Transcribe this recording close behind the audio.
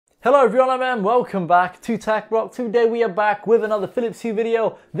Hello everyone, and welcome back to TechBlock. Today we are back with another Philips Hue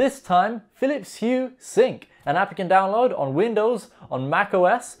video. This time, Philips Hue Sync, an app you can download on Windows, on Mac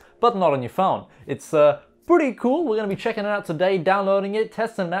OS, but not on your phone. It's pretty cool. We're going to be checking it out today, downloading it,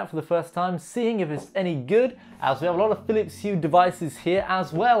 testing it out for the first time, seeing if it's any good, as we have a lot of Philips Hue devices here,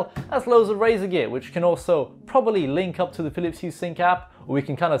 as well as loads of Razer gear, which can also probably link up to the Philips Hue Sync app, or we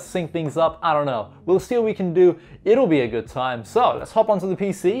can kind of sync things up. I don't know. We'll see what we can do. It'll be a good time. So let's hop onto the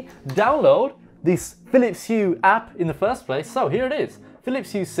PC, download this Philips Hue app in the first place. So here it is,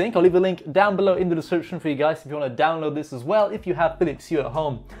 Philips Hue Sync. I'll leave a link down below in the description for you guys if you want to download this as well, if you have Philips Hue at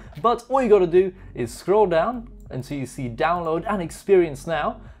home. But all you got to do is scroll down until you see download and experience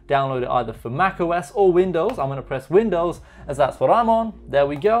now. Download it either for Mac OS or Windows. I'm going to press Windows as that's what I'm on. There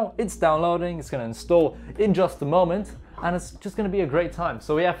we go. It's downloading. It's going to install in just a moment, and it's just going to be a great time.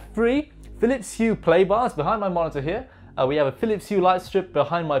 So we have three Philips Hue play bars behind my monitor here. We have a Philips Hue light strip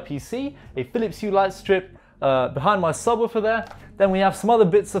behind my PC, a Philips Hue light strip behind my subwoofer there. Then we have some other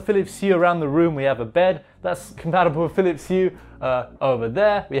bits of Philips Hue around the room. We have a bed that's compatible with Philips Hue over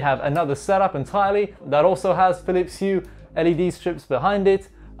there. We have another setup entirely that also has Philips Hue LED strips behind it.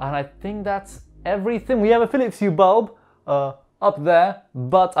 And I think that's everything. We have a Philips Hue bulb up there,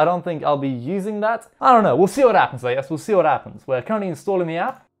 but I don't think I'll be using that. I don't know. We'll see what happens, I guess. We'll see what happens. We're currently installing the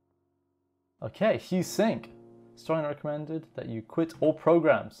app. Okay, Hue Sync. Strongly recommended that you quit all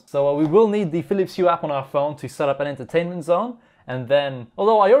programs. So we will need the Philips Hue app on our phone to set up an entertainment zone. And then,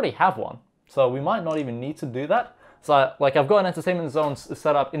 although I already have one, so we might not even need to do that. So I've got an entertainment zone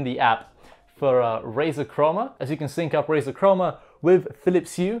set up in the app for Razer Chroma. As you can sync up Razer Chroma with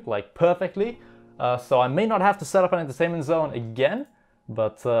Philips Hue, like perfectly. So I may not have to set up an entertainment zone again,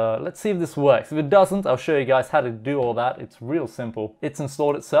 but let's see if this works. If it doesn't, I'll show you guys how to do all that. It's real simple. It's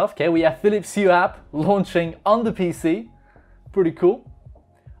installed itself. Okay, we have Philips Hue app launching on the PC. Pretty cool.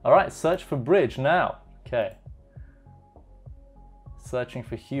 All right, search for bridge now. Okay. Searching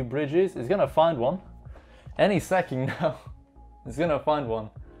for Hue bridges. It's gonna find one. Any second now. It's gonna find one.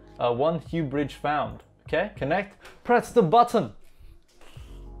 One Hue bridge found. Okay, connect. Press the button.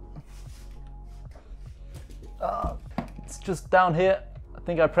 It's just down here. I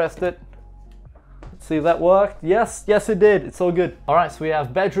think I pressed it. Let's see if that worked. Yes, yes it did. It's all good. All right, so we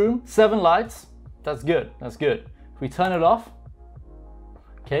have bedroom, 7 lights. That's good, that's good. If we turn it off,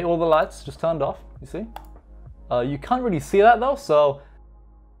 okay, all the lights just turned off, you see? You can't really see that though, so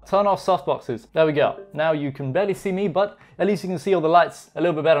turn off softboxes. There we go. Now you can barely see me, but at least you can see all the lights a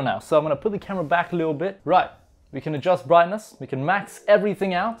little bit better now. So I'm gonna put the camera back a little bit. Right, we can adjust brightness. We can max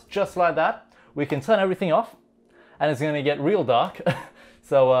everything out, just like that. We can turn everything off, and it's gonna get real dark.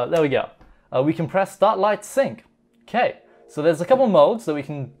 So there we go. We can press Start Light Sync. Okay, so there's a couple modes that we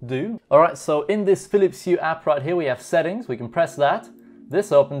can do. All right, so in this Philips Hue app right here, we have settings. We can press that.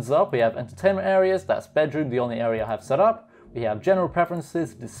 This opens up. We have entertainment areas. That's bedroom, the only area I have set up. We have general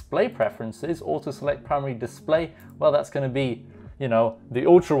preferences, display preferences, auto select primary display. Well, that's gonna be, you know, the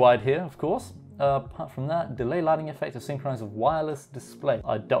ultra wide here, of course. Apart from that, delay lighting effect to synchronize with wireless display.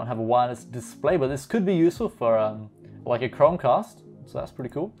 I don't have a wireless display, but this could be useful for like a Chromecast, so that's pretty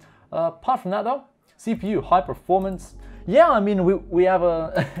cool. Apart from that though, CPU, high performance. Yeah, I mean, we have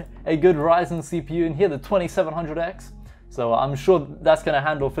a good Ryzen CPU in here, the 2700X, so I'm sure that's gonna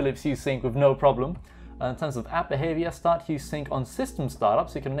handle Philips Hue Sync with no problem. In terms of app behavior, start Hue Sync on system startup,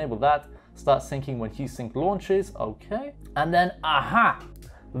 so you can enable that. Start syncing when Hue Sync launches, okay. And then, aha!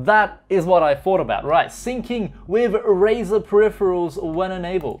 That is what I thought about, right? Syncing with Razer peripherals when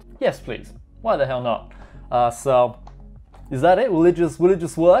enabled. Yes, please. Why the hell not? So, is that it? Will it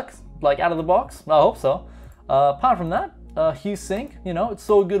just work, like out of the box? I hope so. Apart from that, Hue Sync, you know, it's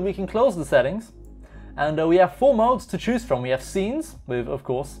so good we can close the settings. And we have 4 modes to choose from. We have scenes with, of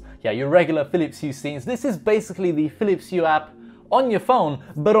course, yeah, your regular Philips Hue scenes. This is basically the Philips Hue app on your phone,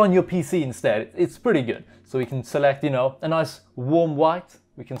 but on your PC instead. It's pretty good. So we can select, you know, a nice warm white.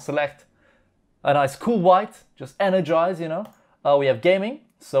 We can select a nice cool white, just energize, you know. We have gaming,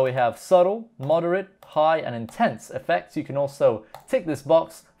 so we have subtle, moderate, high, and intense effects. You can also tick this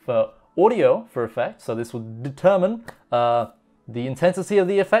box for audio for effects, so this will determine the intensity of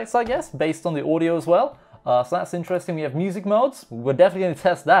the effects, I guess, based on the audio as well. So that's interesting. We have music modes. We're definitely going to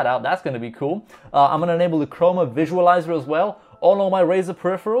test that out. That's going to be cool. I'm going to enable the Chroma visualizer as well on all my Razer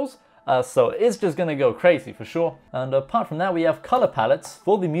peripherals. So it's just going to go crazy for sure. And apart from that, we have color palettes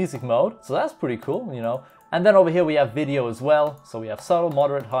for the music mode. So that's pretty cool, you know. And then over here we have video as well. So we have subtle,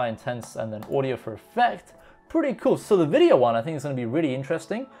 moderate, high, intense, and then audio for effect. Pretty cool. So the video one I think is going to be really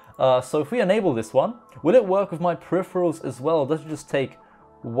interesting. So if we enable this one, will it work with my peripherals as well? Or does it just take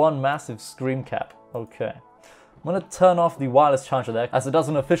one massive screen cap? Okay. I'm going to turn off the wireless charger there, as it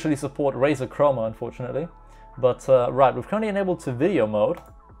doesn't officially support Razer Chroma, unfortunately. But right, we've currently enabled to video mode.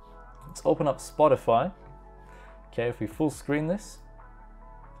 Let's open up Spotify. Okay, if we full screen this.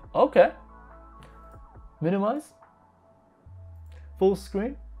 Okay. Minimize. Full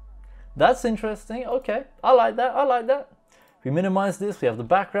screen. That's interesting. Okay, I like that. I like that. If we minimize this, we have the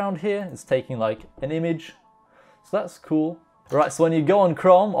background here. It's taking like an image. So that's cool. Right, so when you go on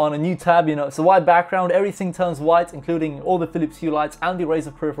Chrome, on a new tab, you know, it's a white background. Everything turns white, including all the Philips Hue lights and the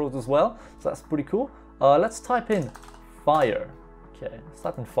Razer peripherals as well. So that's pretty cool. Let's type in fire. Okay, let's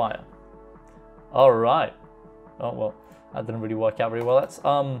type in fire. All right. Oh, well, that didn't really work out very well. That's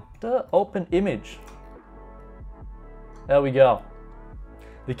the open image. There we go.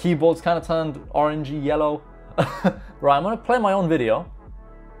 The keyboard's kind of turned orangey yellow. Right, I'm gonna play my own video.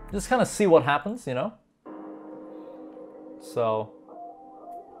 Just kind of see what happens, you know? So.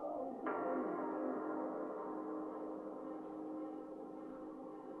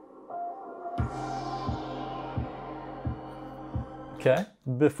 Okay,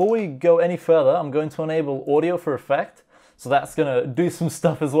 before we go any further, I'm going to enable audio for effect. So that's gonna do some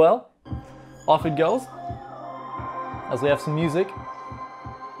stuff as well. Off it goes, as we have some music.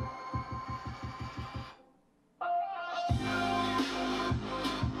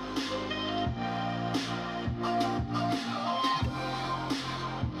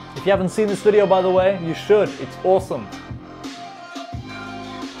 If you haven't seen this video, by the way, you should. It's awesome.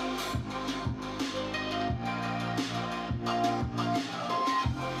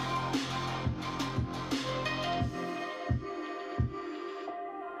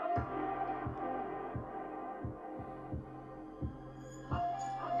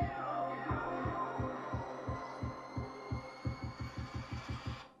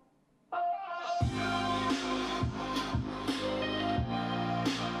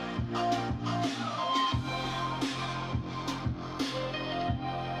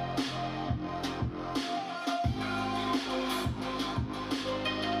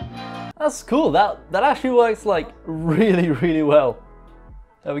 That's cool. That actually works like really well.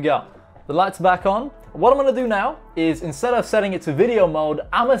 There we go. The light's back on. What I'm gonna do now is, instead of setting it to video mode,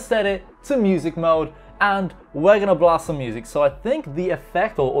 I'm gonna set it to music mode, and we're gonna blast some music. So I think the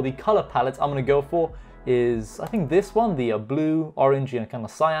effect or the color palettes I'm gonna go for is, I think this one, the blue, orangey, and kind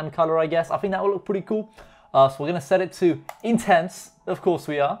of cyan color, I guess. I think that will look pretty cool. So we're gonna set it to intense. Of course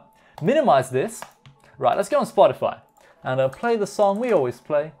we are. Minimize this. Right, let's go on Spotify and play the song we always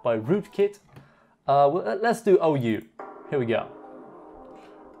play by Rootkit. Let's do OU. Here we go.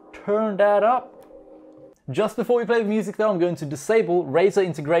 Turn that up. Just before we play the music though, I'm going to disable Razer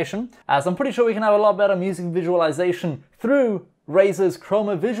integration, as I'm pretty sure we can have a lot better music visualization through Razer's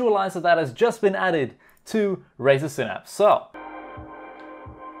Chroma visualizer that has just been added to Razer Synapse. So,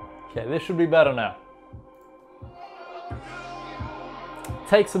 okay, this should be better now.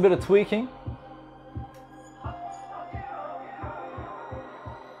 Takes a bit of tweaking.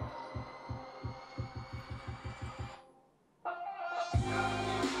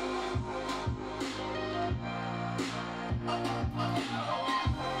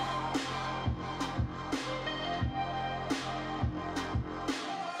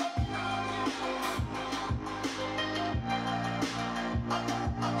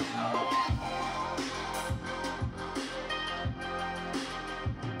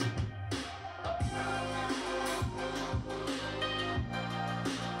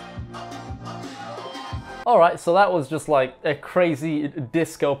 Alright, so that was just like a crazy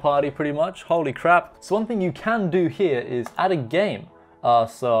disco party pretty much. Holy crap. So one thing you can do here is add a game.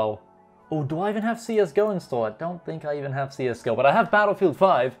 Oh, do I even have CSGO installed? I don't think I even have CSGO, but I have Battlefield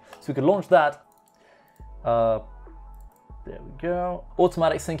 5, so we could launch that. There we go.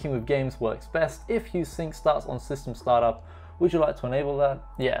 Automatic syncing with games works best if Hue Sync starts on system startup. Would you like to enable that?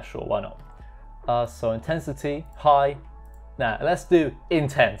 Yeah, sure, why not? So intensity, high. Now, let's do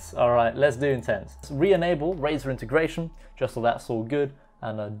intense. All right, let's do intense. Let's re-enable Razer integration, just so that's all good,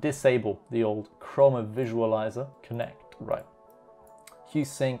 and disable the old Chroma visualizer. Connect, right. Hue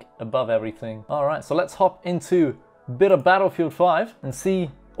Sync above everything. All right, so let's hop into a bit of Battlefield 5 and see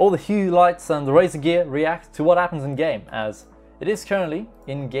all the Hue lights and the Razer gear react to what happens in game, as it is currently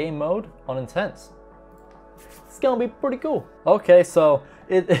in game mode on intense. It's gonna be pretty cool. Okay, so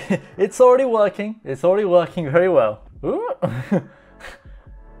it's already working. It's already working very well.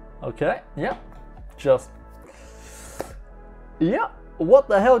 Okay, yeah, yeah, what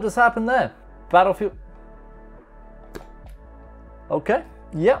the hell just happened there? Battlefield. Okay,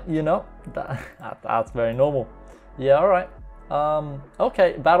 yeah, you know, that's very normal. Yeah, all right.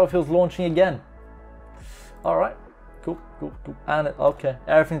 Okay, Battlefield's launching again. All right, cool. And okay,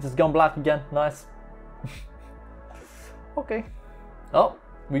 everything's just gone black again. Nice. Okay. Oh,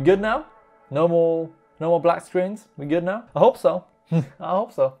 we good now? No more black screens? We good now? I hope so. I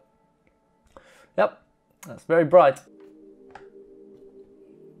hope so. Yep, that's very bright.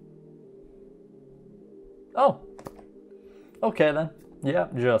 Oh, okay then. Yeah,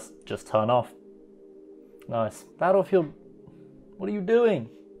 just turn off. Nice. Battlefield, what are you doing?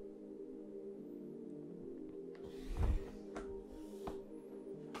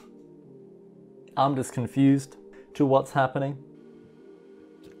 I'm just confused to what's happening.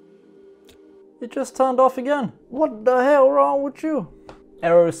 It just turned off again. What the hell wrong with you?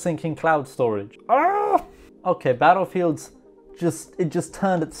 Error syncing cloud storage. Ah! Okay, Battlefield's it just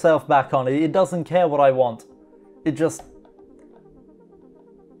turned itself back on. It doesn't care what I want. It just...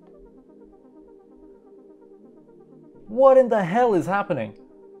 What in the hell is happening?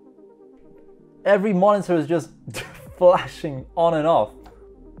 Every monitor is just flashing on and off.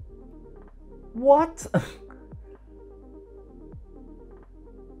 What?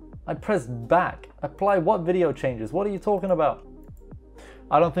 I pressed back. Apply what video changes? What are you talking about?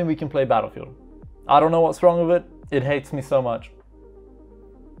 I don't think we can play Battlefield. I don't know what's wrong with it. It hates me so much.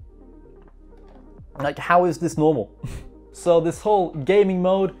 Like, how is this normal? So this whole gaming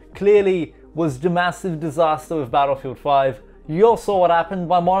mode clearly was the massive disaster with Battlefield 5. You all saw what happened.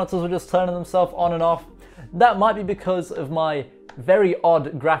 My monitors were just turning themselves on and off. That might be because of my very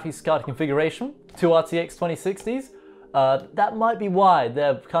odd graphics card configuration, 2 RTX 2060s. That might be why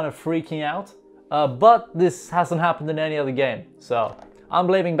they're kind of freaking out. But this hasn't happened in any other game. So I'm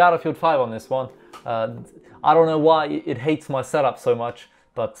blaming Battlefield 5 on this one. I don't know why it hates my setup so much,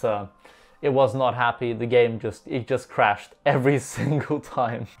 but it was not happy. The game just crashed every single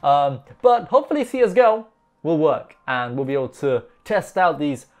time. But hopefully CSGO will work and we'll be able to test out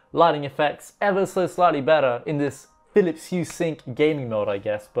these lighting effects ever so slightly better in this Philips Hue Sync gaming mode, I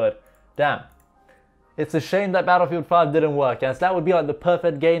guess. But damn, it's a shame that Battlefield 5 didn't work, as that would be like the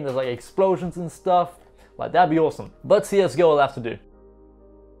perfect game. There's like explosions and stuff, like that'd be awesome. But CSGO will have to do.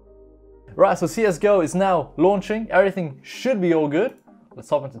 Right, so CSGO is now launching. Everything should be all good. Let's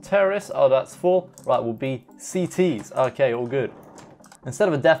hop into terrorists. Oh, that's full. Right, we'll be CTs. Okay, all good. Instead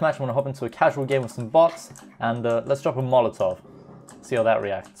of a deathmatch, I'm gonna hop into a casual game with some bots, and let's drop a Molotov. See how that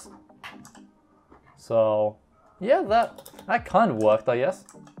reacts. So yeah, that kind of worked, I guess.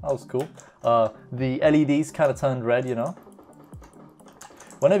 That was cool. The LEDs kind of turned red, you know.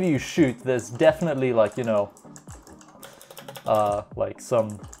 Whenever you shoot, there's definitely like, you know, like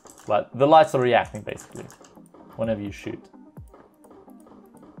the lights are reacting basically whenever you shoot.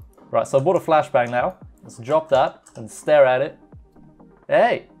 Right, so I bought a flashbang now. Let's drop that and stare at it.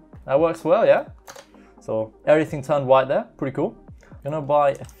 Hey, that works well, yeah? So everything turned white there, pretty cool. Gonna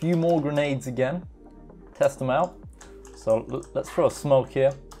buy a few more grenades again, test them out. So let's throw a smoke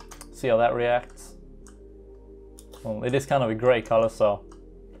here, see how that reacts. Well, it is kind of a grey color, so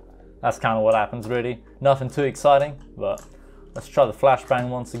that's kind of what happens really. Nothing too exciting, but let's try the flashbang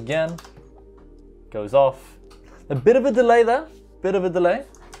once again. Goes off. A bit of a delay there,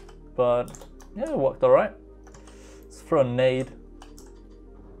 but yeah, it worked all right. Let's throw a nade.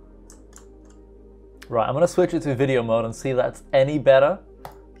 Right, I'm gonna switch it to video mode and see if that's any better.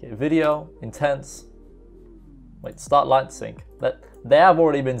 Okay, video, intense. Wait, start light sync. They have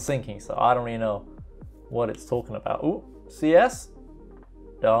already been syncing, so I don't really know what it's talking about. Ooh, CS.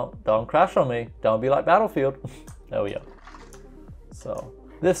 Don't crash on me. Don't be like Battlefield. There we go. So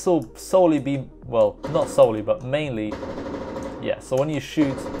this will solely be, well, not solely, but mainly, yeah. So when you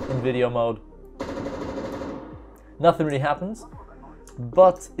shoot in video mode, nothing really happens.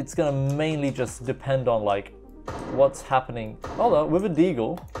 But it's gonna mainly just depend on like what's happening. Although with a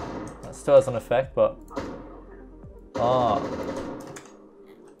deagle, that still has an effect, but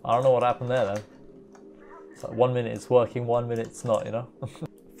I don't know what happened there then. It's like 1 minute it's working, 1 minute it's not, you know.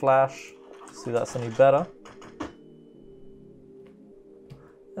 Flash, see if that's any better.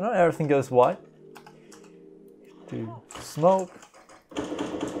 You know, everything goes white. Do smoke.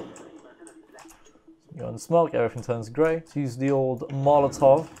 Go on smoke, everything turns grey. Let's use the old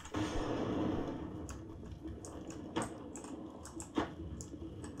Molotov.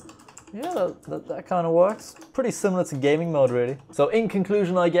 Yeah, that kind of works. Pretty similar to gaming mode, really. So in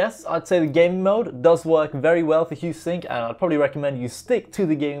conclusion, I guess, I'd say the gaming mode does work very well for Hue Sync, and I'd probably recommend you stick to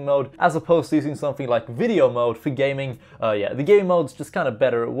the gaming mode as opposed to using something like video mode for gaming. Yeah, the gaming mode's just kind of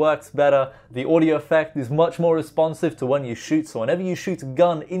better. It works better. The audio effect is much more responsive to when you shoot. So whenever you shoot a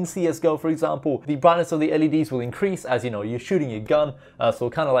gun in CSGO, for example, the brightness of the LEDs will increase as, you know, you're shooting your gun. So it'll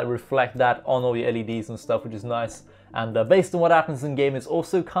kind of like reflect that on all the LEDs and stuff, which is nice. And based on what happens in game, it's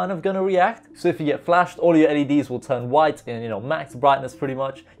also kind of gonna react. So if you get flashed, all your LEDs will turn white in, you know, max brightness pretty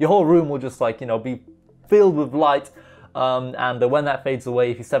much. Your whole room will just like, you know, be filled with light. and when that fades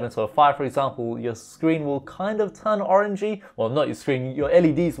away, if you step into a fire, for example, your screen will kind of turn orangey. Well, not your screen, your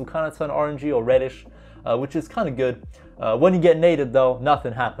LEDs will kind of turn orangey or reddish, which is kind of good. When you get naded though,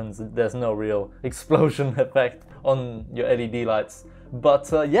 nothing happens. There's no real explosion effect on your LED lights. But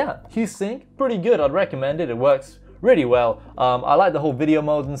yeah, Hue Sync, pretty good. I'd recommend it. It works really well. I like the whole video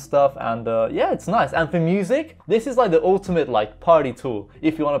mode and stuff, and yeah, it's nice. And for music, this is like the ultimate like party tool.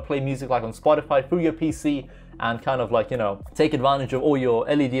 If you want to play music like on Spotify through your PC and kind of like, you know, take advantage of all your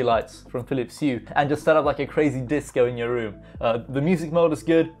LED lights from Philips Hue and just set up like a crazy disco in your room. The music mode is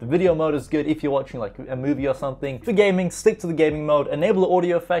good, the video mode is good if you're watching like a movie or something. For gaming, stick to the gaming mode, enable the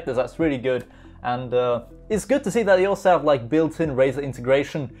audio effect as that's really good. And it's good to see that they also have like built-in Razer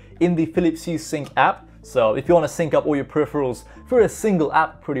integration in the Philips Hue Sync app. So if you want to sync up all your peripherals through a single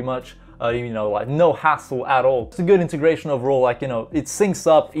app pretty much, you know, like no hassle at all. It's a good integration overall, like, you know, it syncs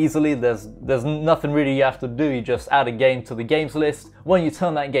up easily. There's nothing really you have to do. You just add a game to the games list. When you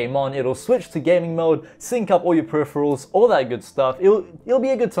turn that game on, it'll switch to gaming mode, sync up all your peripherals, all that good stuff. It'll be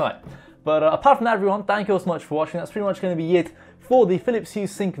a good time. But apart from that, everyone, thank you all so much for watching. That's pretty much going to be it for the Philips Hue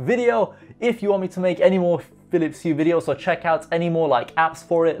Sync video. If you want me to make any more Philips Hue videos or check out any more like apps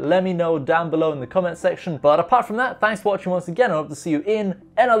for it, let me know down below in the comment section. But apart from that, thanks for watching once again. I hope to see you in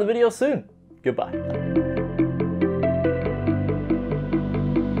another video soon. Goodbye.